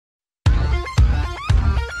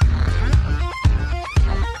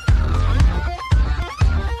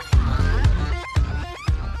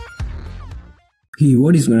Hey,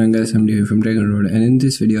 what is going on guys, I'm David from Dragon Road, and in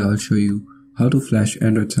this video I'll show you how to flash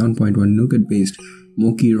Android 7.1 Nougat based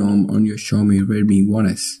Mokee ROM on your Xiaomi Redmi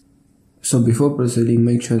 1S. So before proceeding,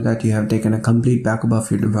 make sure that you have taken a complete backup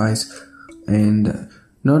of your device, and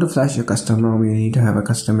in order to flash your custom ROM you need to have a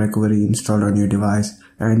custom recovery installed on your device.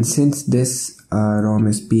 And since this ROM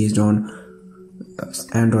is based on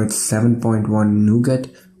Android 7.1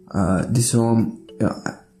 Nougat, this ROM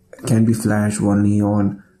can be flashed only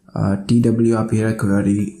on TWRP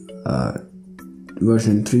recovery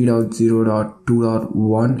version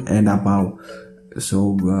 3.0.2.1 and above.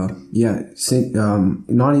 So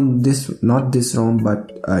not this ROM,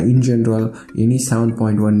 but in general any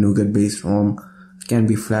 7.1 Nougat based ROM can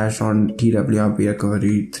be flashed on TWRP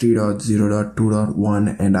recovery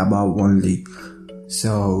 3.0.2.1 and above only.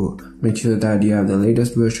 So make sure that you have the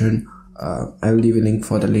latest version. I will leave a link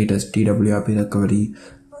for the latest TWRP recovery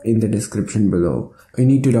in the description below. You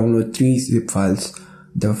need to download 3 zip files: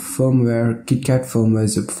 the firmware KitKat firmware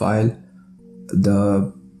zip file,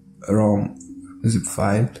 the ROM zip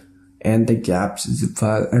file, and the gaps zip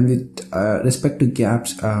file. And with respect to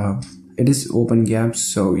gaps, it is open gaps,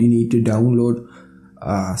 so you need to download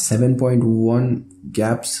 7.1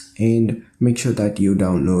 gaps, and make sure that you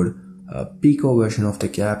download Pico version of the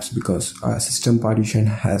gaps, because system partition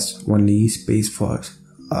has only space for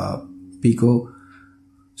Pico,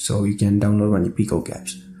 so you can download only Pico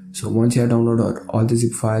gaps. So once you have downloaded all the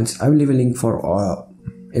zip files, I will leave a link for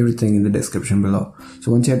everything in the description below.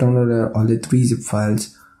 So once you have downloaded all the 3 zip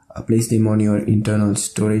files, place them on your internal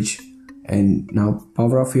storage, and now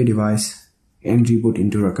power off your device and reboot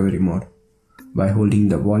into recovery mode by holding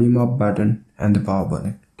the volume up button and the power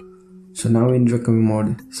button. So now in recovery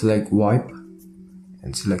mode, select wipe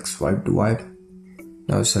and select swipe to wipe.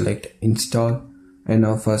 Now select install, and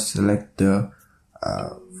now first select the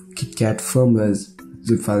KitKat firmware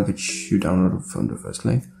zip file which you downloaded from the first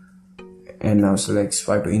link, and now select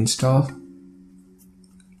swipe to install.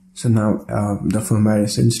 So now the firmware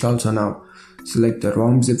is installed. So now select the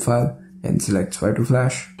ROM zip file and select swipe to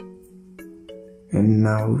flash, and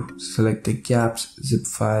now select the gaps zip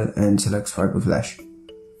file and select swipe to flash.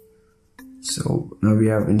 So now we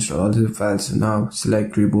have installed all the zip files. So now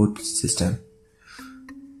select reboot system.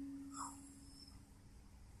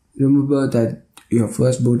 Remember that your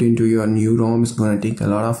first boot into your new ROM is gonna take a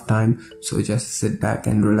lot of time, so just sit back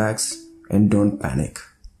and relax and don't panic.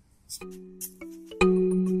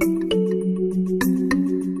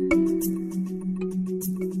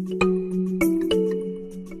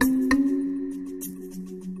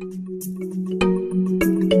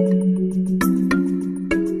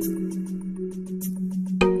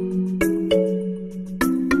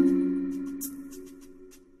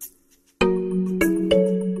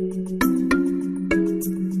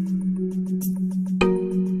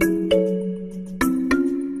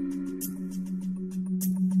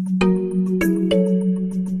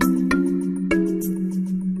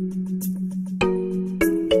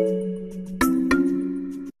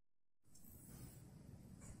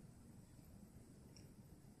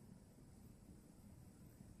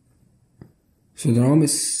 So the ROM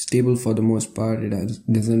is stable for the most part. It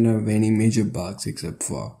doesn't have any major bugs except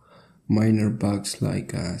for minor bugs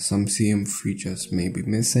like some CM features may be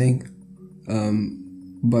missing,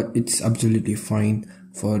 but it's absolutely fine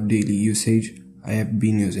for daily usage. I have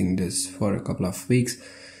been using this for a couple of weeks.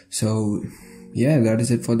 So yeah, that is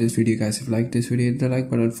it for this video guys. If you like this video, hit the like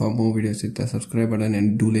button. For more videos, hit the subscribe button,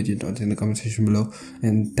 and do let your thoughts in the comment section below.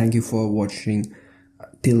 And thank you for watching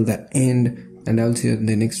till the end, and I'll see you in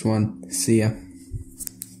the next one. See ya.